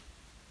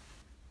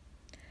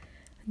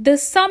The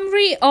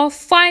Summary of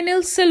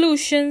Final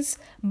Solutions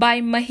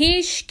by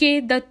Mahesh K.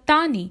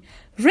 Dattani,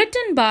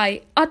 written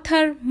by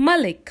Athar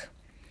Malik.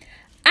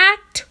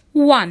 Act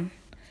 1.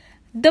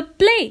 The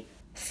play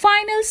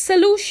Final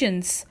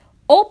Solutions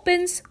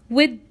opens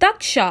with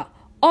Daksha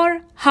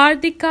or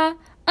Hardika,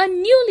 a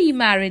newly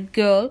married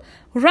girl,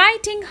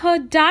 writing her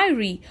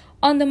diary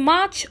on the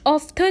March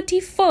of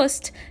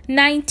 31st,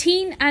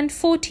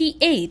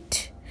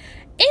 1948.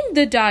 In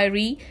the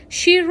diary,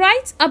 she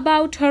writes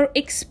about her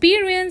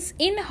experience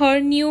in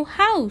her new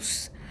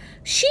house.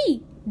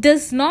 She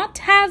does not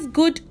have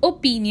good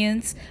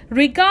opinions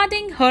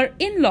regarding her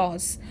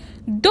in-laws.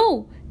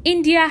 Though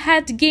India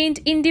had gained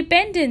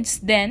independence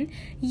then,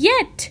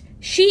 yet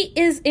she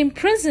is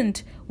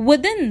imprisoned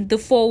within the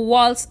four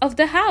walls of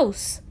the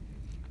house.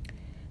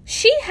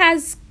 She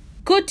has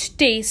good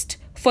taste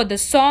for the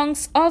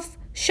songs of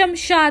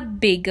Shamshad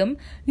Begum,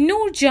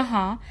 Noor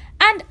Jahan,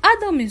 and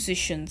other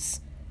musicians.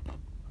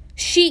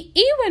 She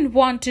even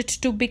wanted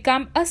to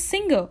become a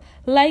singer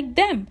like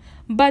them,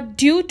 but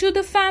due to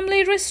the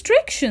family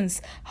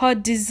restrictions, her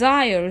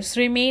desires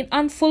remain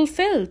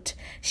unfulfilled.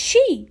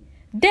 She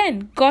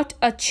then got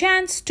a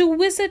chance to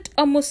visit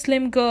a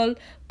Muslim girl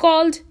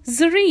called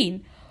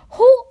Zareen,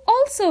 who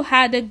also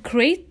had a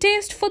great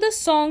taste for the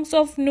songs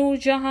of Noor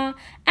Jahan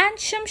and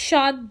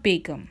Shamshad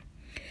Begum.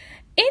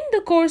 In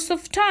the course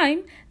of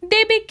time,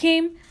 they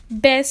became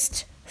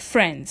best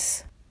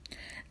friends.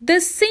 The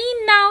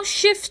scene now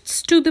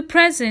shifts to the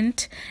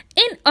present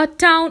in a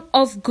town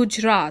of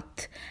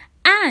Gujarat,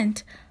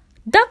 and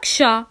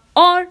Daksha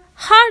or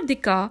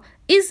Hardika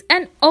is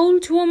an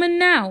old woman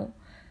now.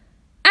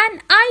 An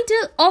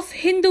idol of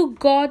Hindu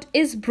god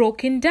is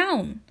broken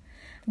down.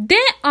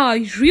 There are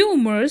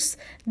rumors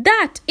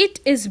that it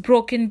is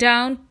broken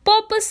down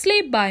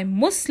purposely by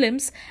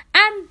Muslims,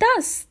 and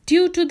thus,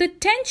 due to the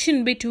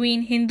tension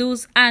between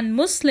Hindus and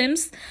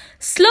Muslims,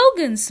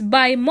 slogans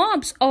by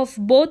mobs of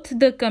both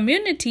the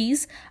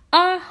communities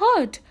are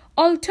heard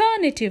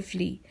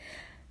alternatively.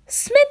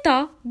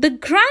 Smita, the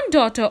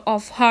granddaughter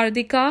of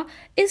Hardika,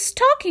 is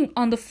talking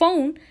on the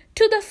phone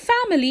to the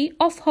family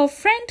of her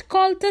friend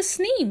called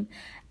Tasneem,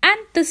 and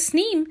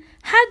Tasneem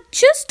had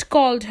just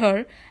called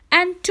her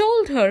and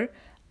told her,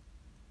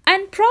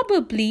 and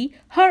probably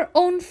her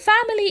own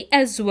family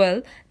as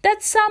well,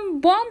 that some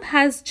bomb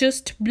has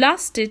just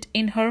blasted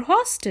in her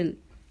hostel.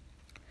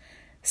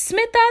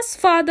 Smita's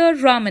father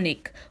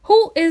Ramanik,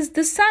 who is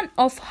the son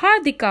of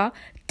Hardika,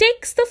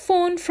 takes the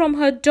phone from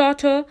her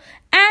daughter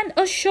and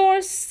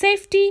assures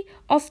safety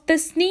of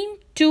Tasneem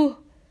to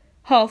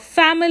her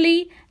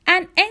family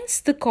and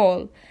ends the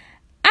call.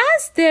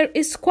 As there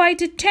is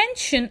quite a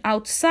tension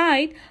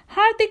outside,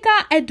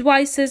 Hardika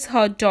advises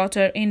her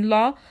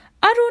daughter-in-law,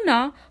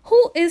 Aruna,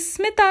 who is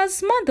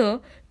Smita's mother,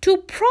 to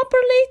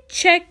properly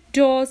check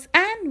doors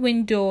and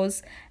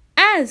windows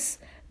as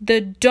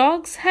the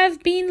dogs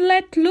have been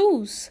let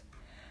loose.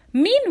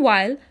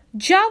 Meanwhile,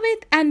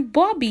 Javed and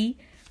Bobby,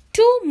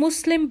 two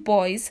Muslim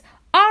boys,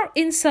 are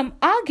in some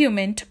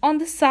argument on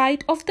the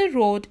side of the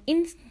road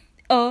in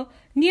a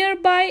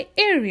nearby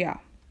area.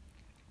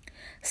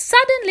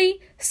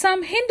 Suddenly,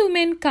 some Hindu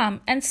men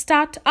come and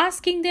start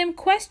asking them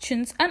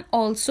questions and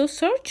also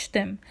search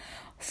them.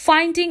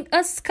 Finding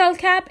a skull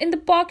cap in the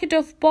pocket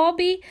of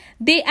Bobby,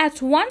 they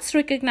at once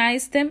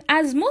recognize them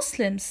as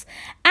Muslims.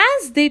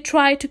 As they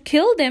try to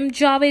kill them,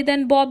 Javed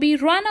and Bobby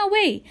run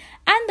away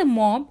and the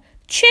mob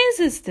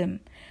chases them.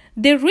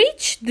 They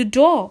reach the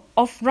door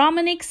of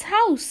Ramanik's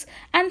house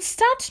and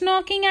start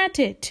knocking at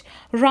it.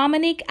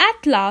 Ramanik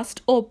at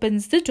last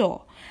opens the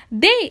door.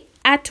 They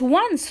at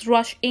once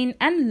rush in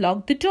and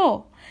lock the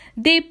door.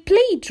 They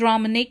plead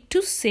Ramanik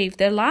to save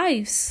their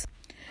lives.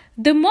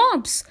 The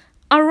mobs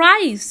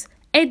arrives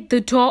at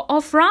the door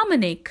of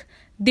Ramanik.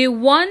 They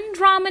want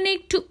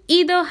Ramanik to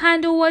either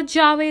hand over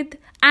Javed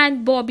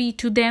and Bobby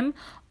to them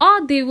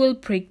or they will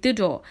break the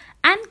door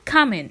and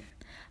come in.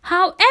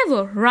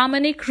 However,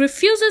 Ramanik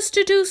refuses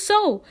to do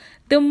so.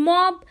 The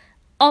mob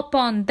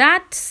upon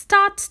that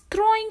starts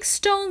throwing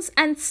stones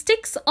and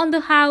sticks on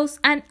the house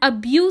and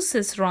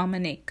abuses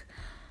Ramanik.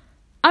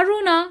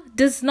 Aruna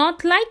does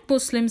not like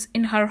Muslims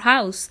in her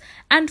house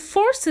and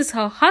forces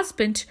her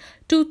husband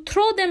to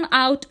throw them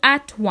out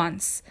at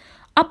once.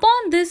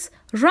 Upon this,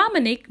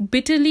 Ramanik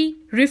bitterly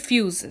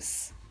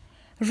refuses.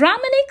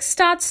 Ramanik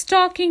starts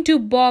talking to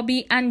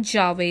Bobby and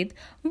Javed.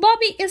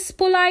 Bobby is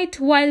polite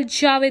while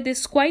Javed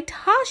is quite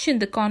harsh in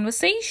the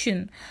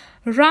conversation.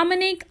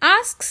 Ramanik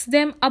asks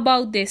them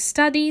about their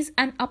studies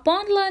and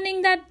upon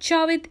learning that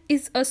Javed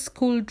is a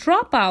school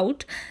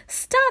dropout,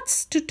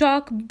 starts to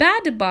talk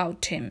bad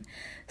about him.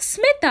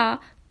 Smita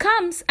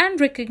comes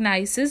and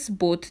recognizes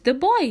both the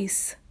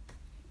boys.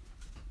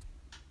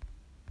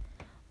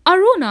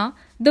 Aruna,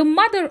 the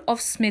mother of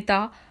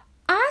Smita,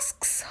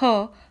 asks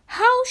her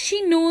how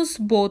she knows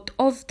both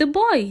of the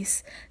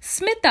boys.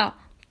 Smita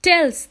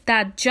tells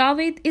that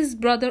Javed is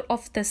brother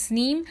of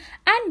Tasneem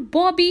and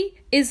Bobby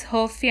is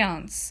her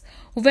fiancé.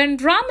 When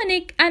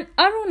Ramanik and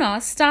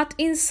Aruna start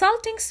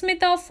insulting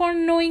Smita for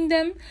knowing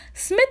them,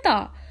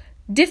 Smita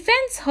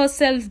defends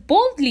herself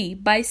boldly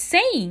by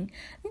saying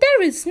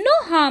There is no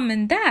harm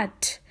in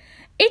that.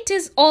 It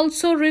is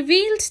also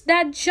revealed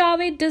that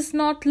Javed does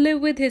not live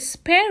with his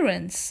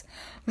parents.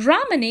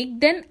 Ramanik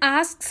then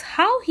asks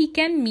how he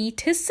can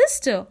meet his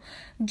sister.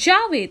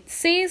 Javed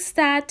says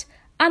that,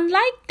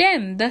 unlike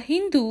them, the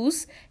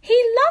Hindus, he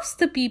loves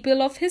the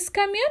people of his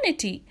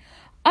community.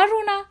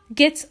 Aruna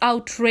gets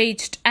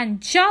outraged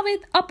and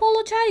Javed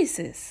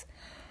apologizes.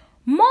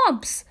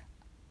 Mobs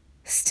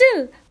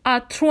still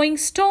are throwing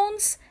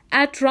stones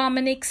at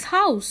Ramanik's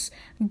house.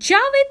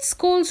 Javed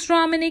scolds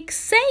Ramanik,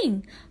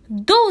 saying,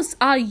 "Those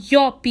are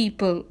your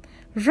people."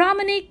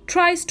 Ramanik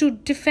tries to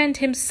defend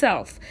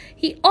himself.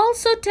 He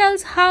also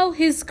tells how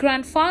his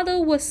grandfather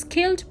was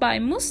killed by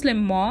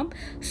Muslim mob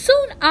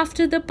soon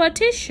after the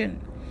partition.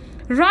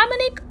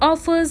 Ramanik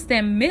offers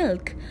them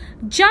milk.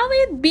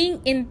 Javed, being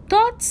in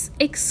thoughts,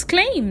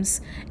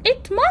 exclaims,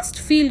 "It must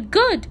feel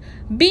good.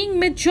 Being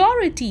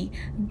majority,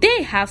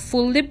 they have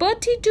full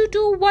liberty to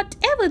do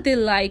whatever they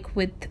like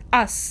with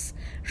us,"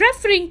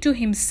 referring to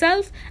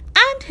himself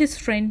and his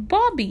friend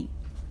Bobby.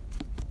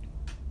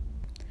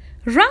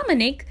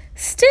 Ramanik,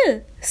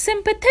 still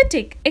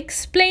sympathetic,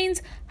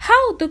 explains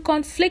how the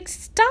conflict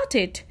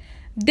started.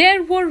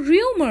 There were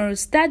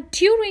rumors that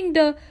during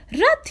the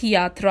Rath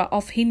Yatra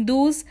of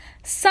Hindus,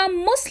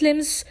 some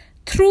Muslims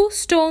threw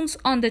stones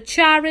on the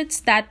chariots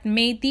that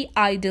made the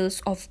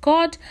idols of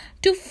God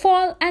to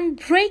fall and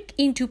break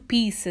into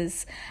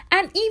pieces,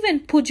 and even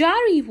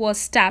Pujari was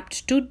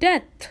stabbed to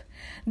death.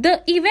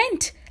 The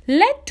event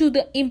led to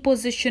the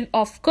imposition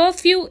of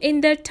curfew in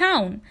their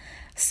town.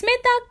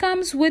 Smita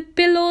comes with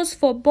pillows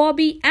for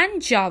Bobby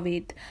and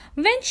Javed.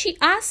 When she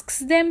asks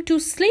them to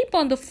sleep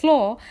on the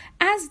floor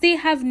as they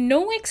have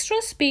no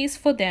extra space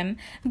for them,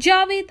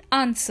 Javed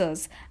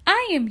answers,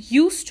 "I am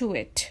used to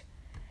it."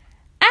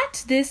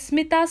 At this,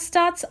 Smita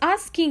starts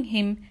asking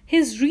him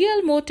his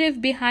real motive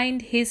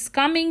behind his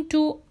coming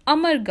to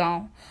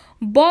Amargaon.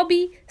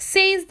 Bobby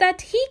says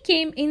that he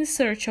came in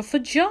search of a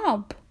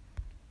job.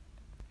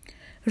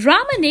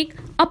 Ramanik,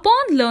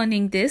 upon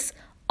learning this,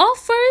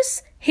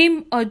 offers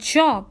him a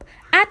job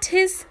at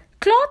his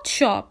cloth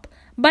shop,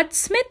 but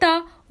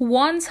Smita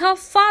warns her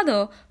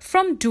father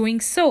from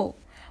doing so.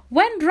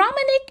 When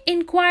Ramanik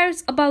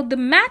inquires about the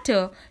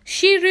matter,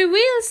 she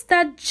reveals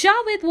that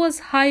Javed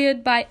was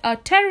hired by a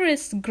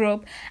terrorist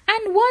group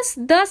and was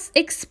thus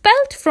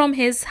expelled from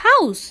his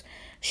house.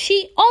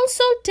 She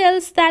also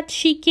tells that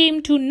she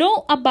came to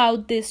know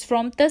about this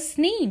from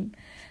Tasneem.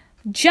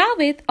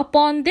 Javed,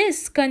 upon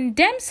this,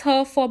 condemns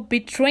her for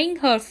betraying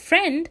her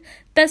friend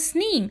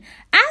Tasneem,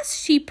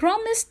 as she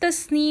promised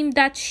Tasneem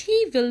that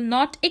she will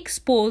not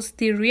expose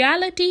the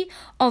reality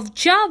of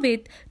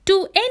Javed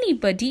to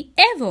anybody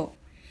ever.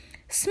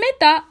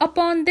 Smita,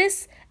 upon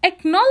this,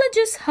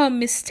 acknowledges her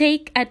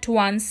mistake at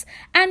once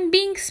and,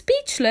 being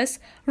speechless,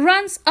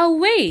 runs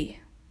away.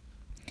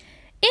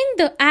 In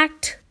the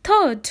Act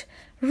 3rd,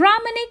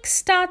 Ramanik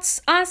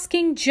starts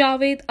asking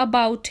Javed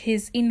about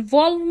his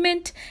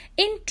involvement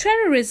in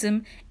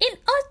terrorism in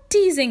a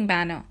teasing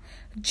manner.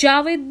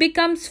 Javed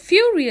becomes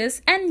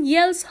furious and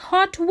yells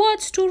hot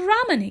words to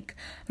Ramanik.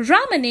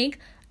 Ramanik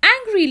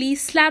angrily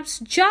slaps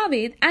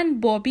Javed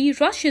and Bobby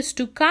rushes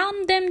to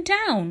calm them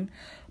down.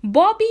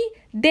 Bobby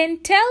then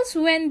tells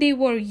when they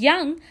were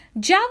young,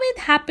 Javed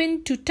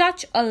happened to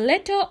touch a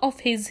letter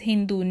of his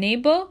Hindu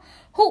neighbor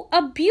who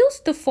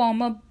abused the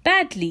former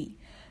badly.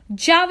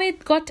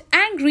 Javed got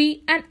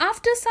angry and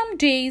after some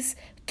days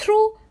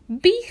threw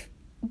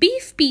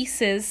beef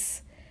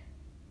pieces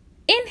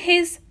in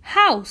his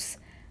house.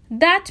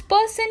 That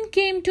person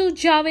came to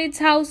Javed's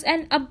house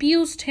and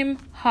abused him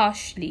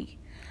harshly.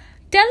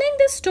 Telling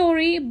the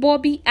story,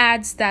 Bobby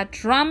adds that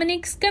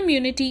Ramanik's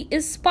community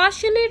is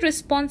partially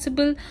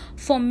responsible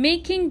for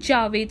making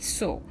Javed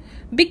so,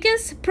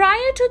 because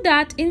prior to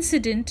that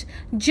incident,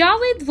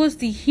 Javed was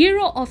the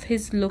hero of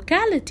his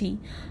locality.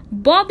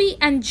 Bobby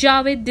and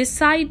Javed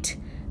decide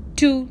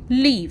to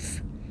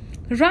leave.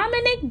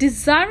 Ramanik,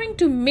 desiring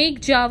to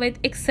make Javed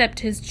accept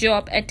his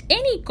job at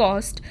any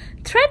cost,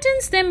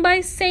 threatens them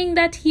by saying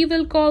that he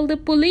will call the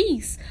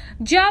police.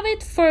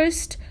 Javed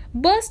first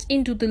bursts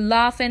into the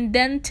laugh and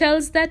then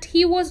tells that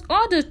he was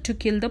ordered to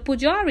kill the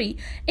Pujari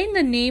in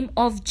the name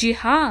of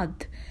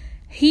jihad.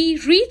 He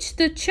reached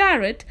the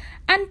chariot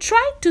and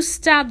tried to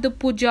stab the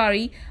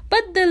Pujari,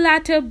 but the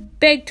latter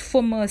begged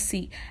for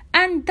mercy,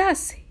 and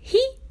thus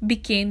he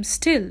became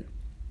still.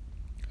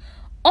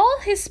 All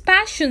his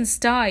passions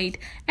died,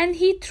 and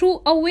he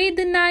threw away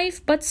the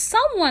knife, but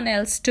someone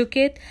else took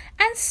it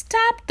and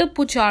stabbed the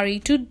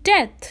Pujari to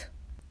death.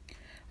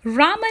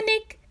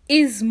 Ramanik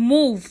is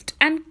moved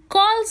and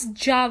calls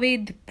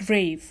Javed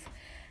brave.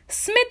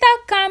 Smita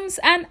comes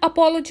and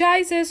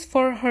apologizes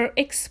for her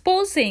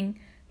exposing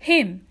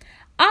him.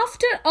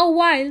 After a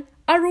while,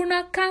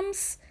 Aruna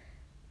comes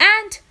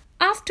and,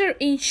 after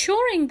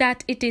ensuring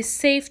that it is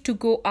safe to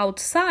go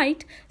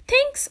outside,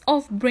 thinks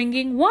of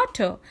bringing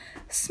water.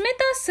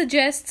 Smita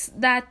suggests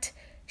that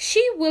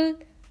she will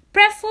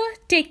prefer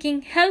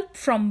taking help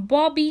from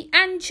Bobby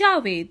and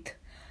Javed.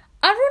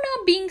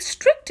 Aruna, being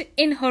strict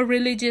in her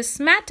religious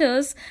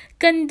matters,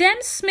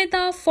 condemns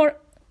Smita for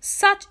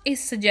such a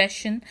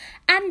suggestion,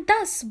 and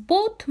thus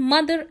both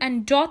mother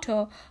and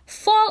daughter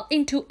fall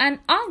into an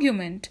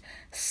argument.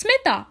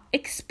 Smita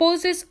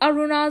exposes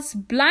Aruna's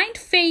blind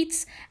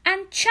faiths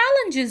and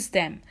challenges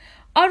them.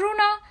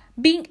 Aruna,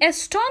 being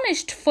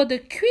astonished for the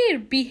queer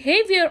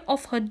behavior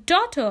of her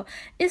daughter,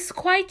 is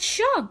quite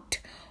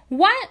shocked.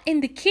 While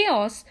in the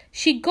chaos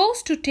she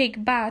goes to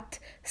take bath,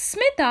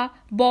 Smita,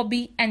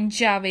 Bobby and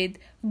Javed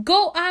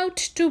go out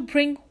to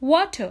bring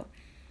water.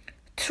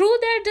 Through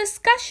their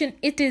discussion,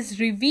 it is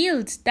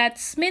revealed that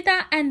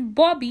Smita and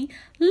Bobby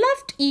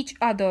loved each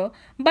other,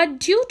 but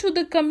due to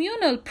the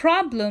communal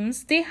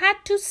problems, they had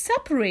to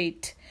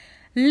separate.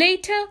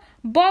 Later,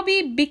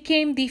 Bobby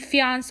became the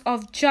fiancé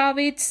of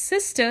Javed's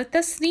sister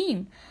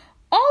Tasneem.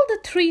 All the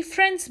three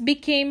friends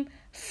became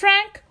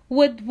frank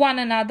with one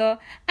another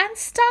and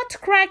start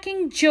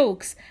cracking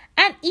jokes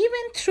and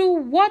even threw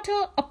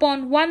water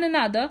upon one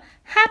another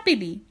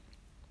happily.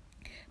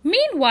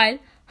 Meanwhile,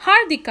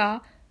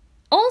 Hardika,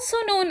 also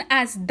known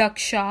as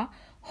Daksha,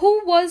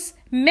 who was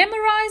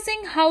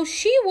memorizing how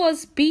she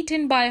was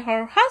beaten by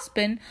her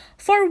husband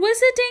for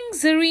visiting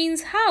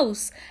Zareen's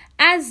house,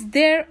 as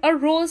there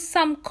arose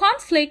some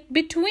conflict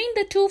between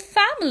the two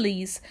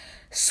families,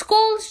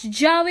 scolds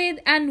Javed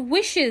and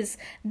wishes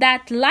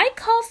that, like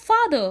her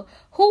father,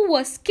 who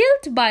was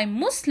killed by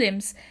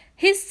Muslims,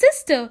 his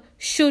sister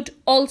should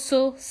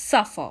also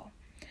suffer.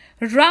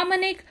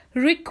 Ramanik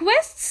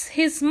requests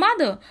his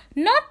mother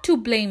not to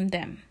blame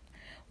them.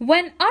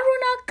 When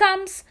Aruna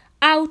comes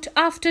out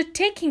after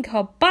taking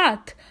her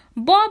bath,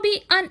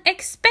 Bobby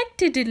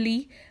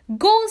unexpectedly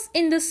goes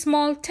in the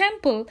small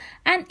temple,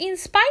 and in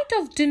spite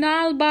of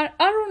denial by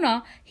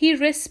Aruna, he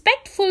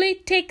respectfully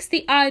takes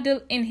the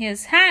idol in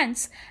his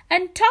hands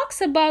and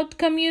talks about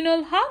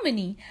communal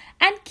harmony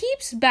and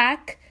keeps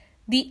back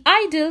the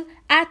idol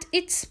at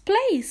its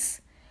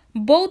place.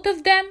 Both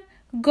of them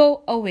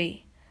go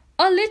away.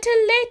 A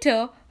little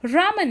later,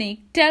 Ramanik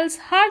tells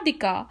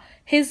Hardika,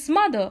 his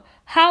mother,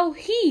 how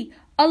he,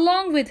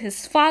 along with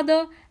his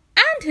father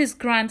and his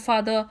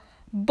grandfather,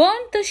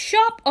 burnt the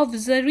shop of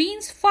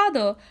Zareen's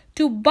father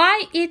to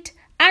buy it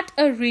at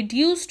a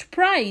reduced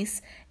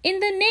price in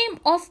the name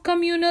of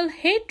communal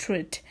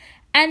hatred,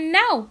 and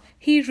now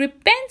he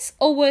repents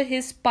over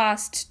his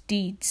past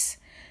deeds.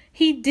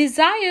 He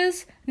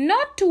desires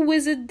not to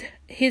visit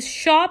his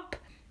shop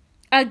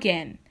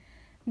again.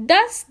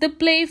 Thus, the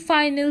play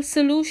Final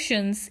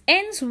Solutions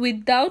ends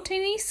without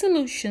any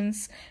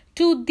solutions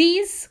to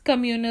these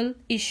communal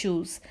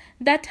issues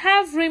that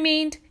have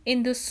remained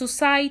in the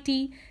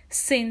society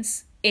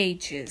since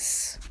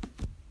ages.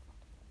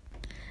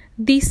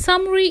 The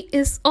summary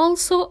is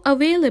also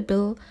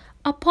available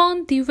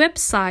upon the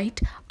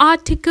website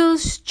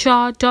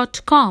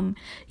articlesjar.com.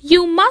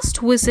 You must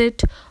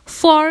visit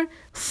for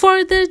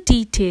further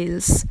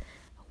details.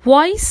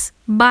 Voice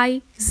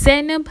by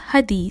Zainab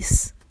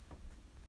Hadis.